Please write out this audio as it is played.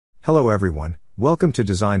Hello everyone, welcome to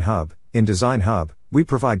Design Hub. In Design Hub, we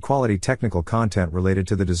provide quality technical content related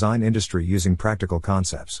to the design industry using practical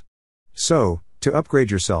concepts. So, to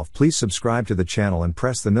upgrade yourself, please subscribe to the channel and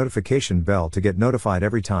press the notification bell to get notified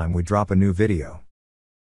every time we drop a new video.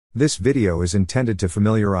 This video is intended to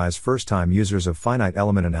familiarize first-time users of finite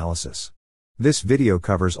element analysis. This video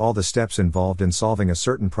covers all the steps involved in solving a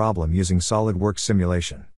certain problem using SolidWorks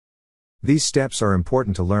simulation. These steps are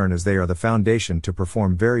important to learn as they are the foundation to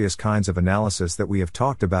perform various kinds of analysis that we have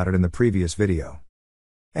talked about it in the previous video.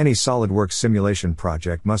 Any SolidWorks simulation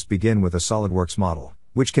project must begin with a SolidWorks model,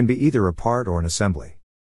 which can be either a part or an assembly.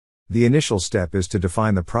 The initial step is to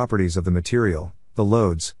define the properties of the material, the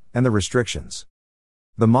loads, and the restrictions.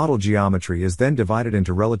 The model geometry is then divided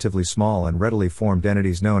into relatively small and readily formed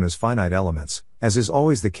entities known as finite elements, as is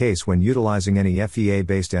always the case when utilizing any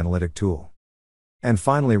FEA-based analytic tool. And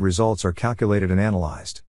finally, results are calculated and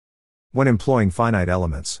analyzed. When employing finite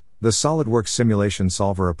elements, the SolidWorks simulation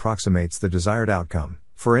solver approximates the desired outcome,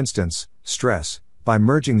 for instance, stress, by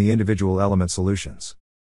merging the individual element solutions.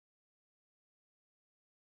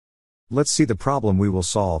 Let's see the problem we will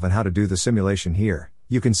solve and how to do the simulation here.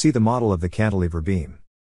 You can see the model of the cantilever beam.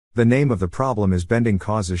 The name of the problem is bending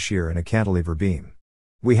causes shear in a cantilever beam.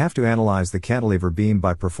 We have to analyze the cantilever beam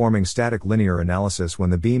by performing static linear analysis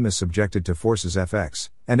when the beam is subjected to forces Fx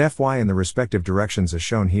and Fy in the respective directions as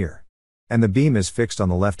shown here. And the beam is fixed on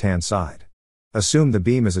the left-hand side. Assume the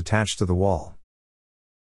beam is attached to the wall.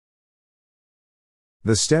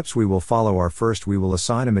 The steps we will follow are: first, we will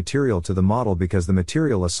assign a material to the model because the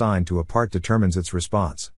material assigned to a part determines its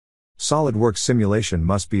response. SolidWorks simulation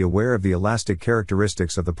must be aware of the elastic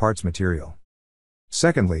characteristics of the part's material.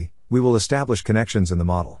 Secondly, we will establish connections in the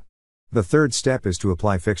model. The third step is to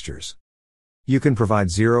apply fixtures. You can provide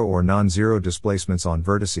zero or non-zero displacements on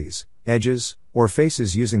vertices, edges, or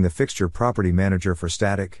faces using the fixture property manager for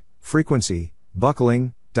static, frequency,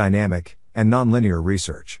 buckling, dynamic, and nonlinear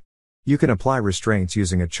research. You can apply restraints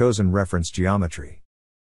using a chosen reference geometry.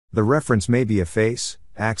 The reference may be a face,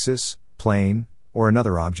 axis, plane, or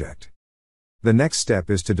another object. The next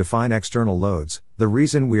step is to define external loads. The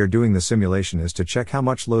reason we are doing the simulation is to check how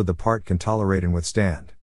much load the part can tolerate and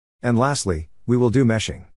withstand. And lastly, we will do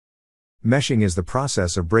meshing. Meshing is the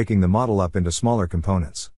process of breaking the model up into smaller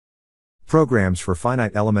components. Programs for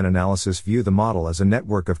finite element analysis view the model as a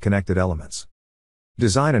network of connected elements.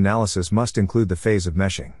 Design analysis must include the phase of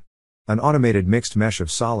meshing. An automated mixed mesh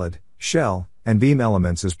of solid, shell, and beam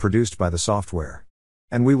elements is produced by the software.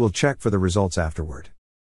 And we will check for the results afterward.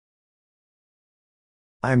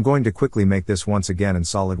 I am going to quickly make this once again in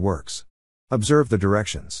SolidWorks. Observe the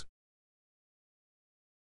directions.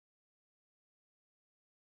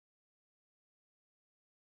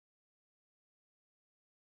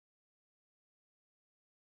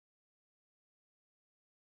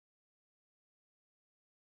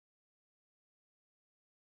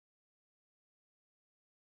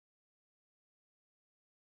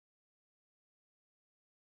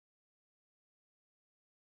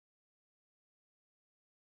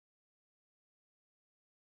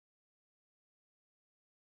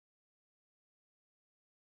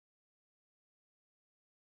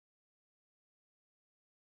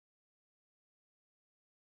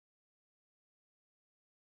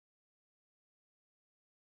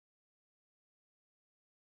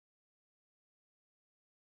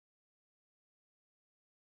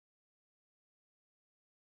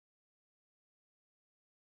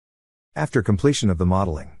 After completion of the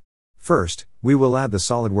modeling, first, we will add the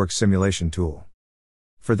SolidWorks simulation tool.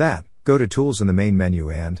 For that, go to Tools in the main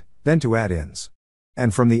menu and, then to Add-ins.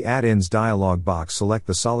 And from the Add-ins dialog box, select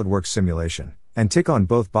the SolidWorks simulation, and tick on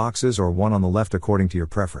both boxes or one on the left according to your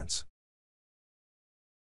preference.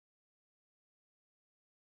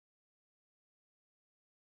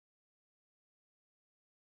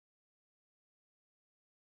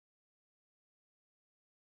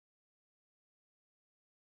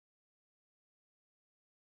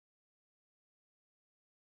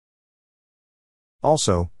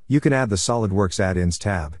 Also, you can add the SolidWorks Add-ins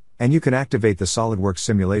tab, and you can activate the SolidWorks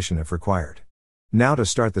simulation if required. Now to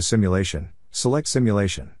start the simulation, select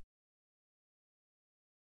Simulation.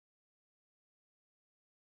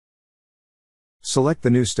 Select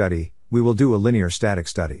the new study. We will do a linear static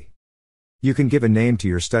study. You can give a name to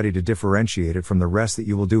your study to differentiate it from the rest that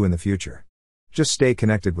you will do in the future. Just stay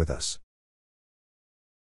connected with us.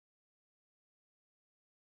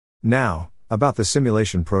 Now, about the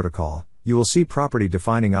simulation protocol. You will see property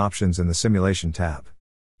defining options in the Simulation tab.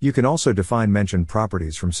 You can also define mentioned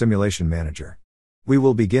properties from Simulation Manager. We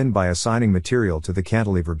will begin by assigning material to the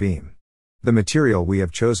cantilever beam. The material we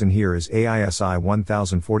have chosen here is AISI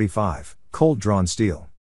 1045, cold drawn steel.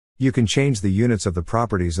 You can change the units of the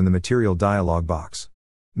properties in the material dialog box.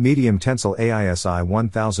 Medium tensile AISI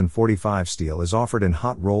 1045 steel is offered in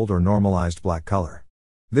hot rolled or normalized black color.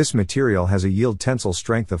 This material has a yield tensile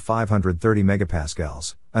strength of 530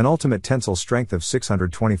 MPa, an ultimate tensile strength of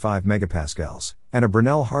 625 MPa, and a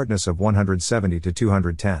Brinell hardness of 170 to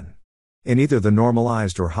 210. In either the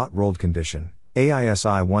normalized or hot rolled condition,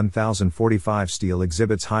 AISI 1045 steel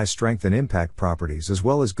exhibits high strength and impact properties as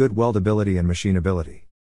well as good weldability and machinability.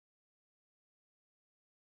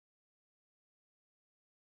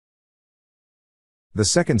 The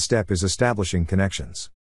second step is establishing connections.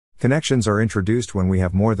 Connections are introduced when we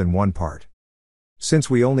have more than one part. Since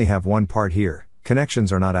we only have one part here, connections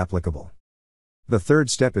are not applicable. The third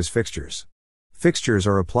step is fixtures. Fixtures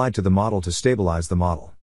are applied to the model to stabilize the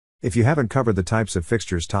model. If you haven't covered the types of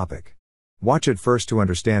fixtures topic, watch it first to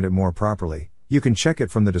understand it more properly. You can check it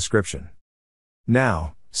from the description.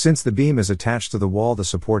 Now, since the beam is attached to the wall, the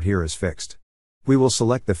support here is fixed. We will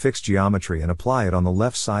select the fixed geometry and apply it on the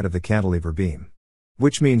left side of the cantilever beam.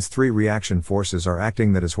 Which means 3 reaction forces are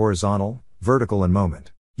acting, that is horizontal, vertical and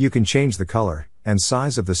moment. You can change the color and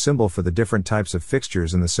size of the symbol for the different types of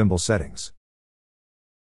fixtures in the symbol settings.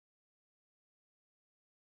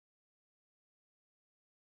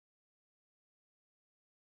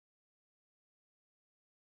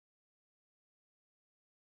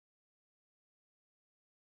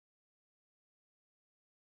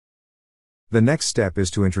 The next step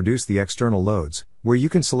is to introduce the external loads, where you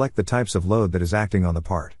can select the types of load that is acting on the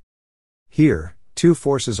part. Here, 2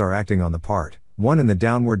 forces are acting on the part, one in the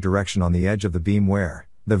downward direction on the edge of the beam where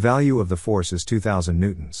the value of the force is 2000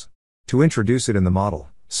 newtons. To introduce it in the model,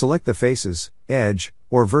 select the faces, edge,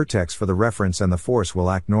 or vertex for the reference and the force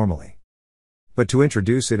will act normally. But to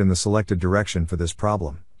introduce it in the selected direction for this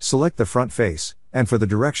problem, select the front face, and for the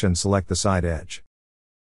direction select the side edge.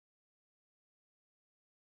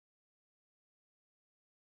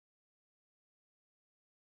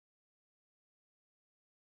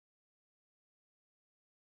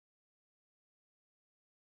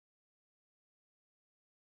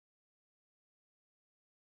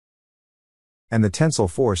 And the tensile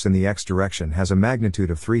force in the x direction has a magnitude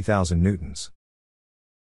of 3000 newtons.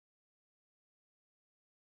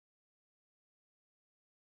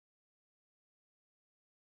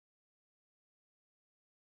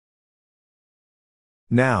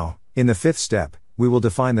 Now, in the 5th step, we will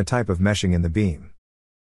define the type of meshing in the beam.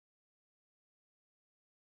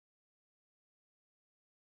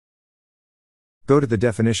 Go to the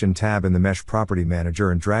Definition tab in the Mesh Property Manager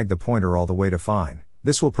and drag the pointer all the way to Fine.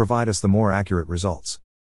 This will provide us the more accurate results.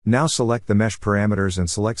 Now select the mesh parameters and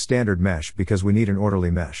select Standard Mesh because we need an orderly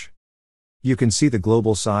mesh. You can see the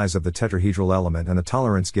global size of the tetrahedral element and the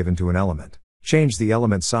tolerance given to an element. Change the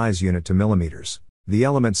element size unit to millimeters. The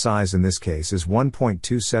element size in this case is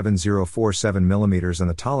 1.27047 millimeters and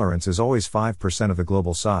the tolerance is always 5% of the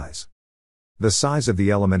global size. The size of the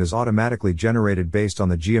element is automatically generated based on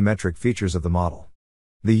the geometric features of the model.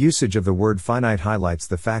 The usage of the word finite highlights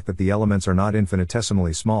the fact that the elements are not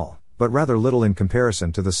infinitesimally small, but rather little in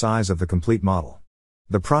comparison to the size of the complete model.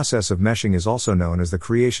 The process of meshing is also known as the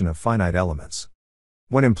creation of finite elements.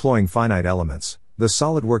 When employing finite elements, the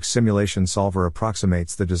SolidWorks simulation solver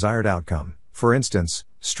approximates the desired outcome, for instance,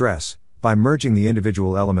 stress, by merging the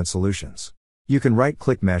individual element solutions. You can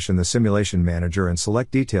right-click Mesh in the Simulation Manager and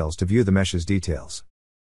select Details to view the mesh's details.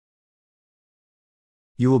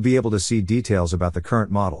 You will be able to see details about the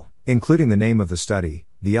current model, including the name of the study,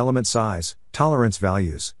 the element size, tolerance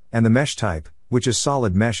values, and the mesh type, which is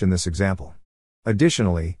solid mesh in this example.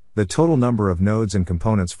 Additionally, the total number of nodes and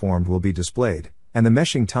components formed will be displayed, and the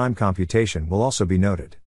meshing time computation will also be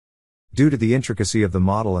noted. Due to the intricacy of the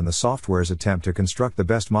model and the software's attempt to construct the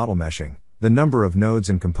best model meshing, the number of nodes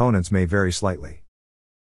and components may vary slightly.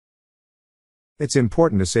 It's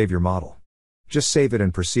important to save your model. Just save it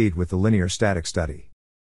and proceed with the linear static study.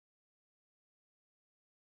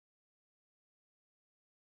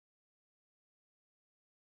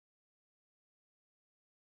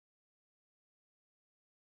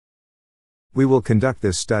 We will conduct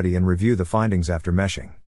this study and review the findings after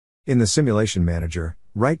meshing. In the Simulation Manager,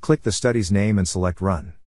 right-click the study's name and select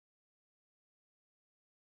Run.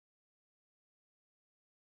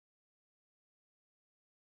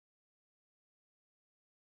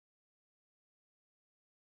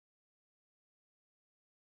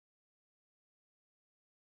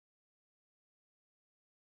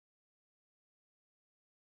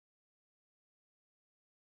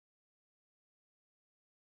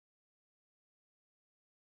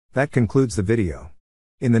 That concludes the video.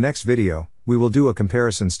 In the next video, we will do a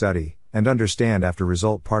comparison study, and understand after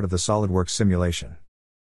result part of the SolidWorks simulation.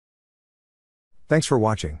 Thanks for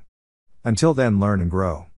watching. Until then, learn and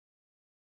grow.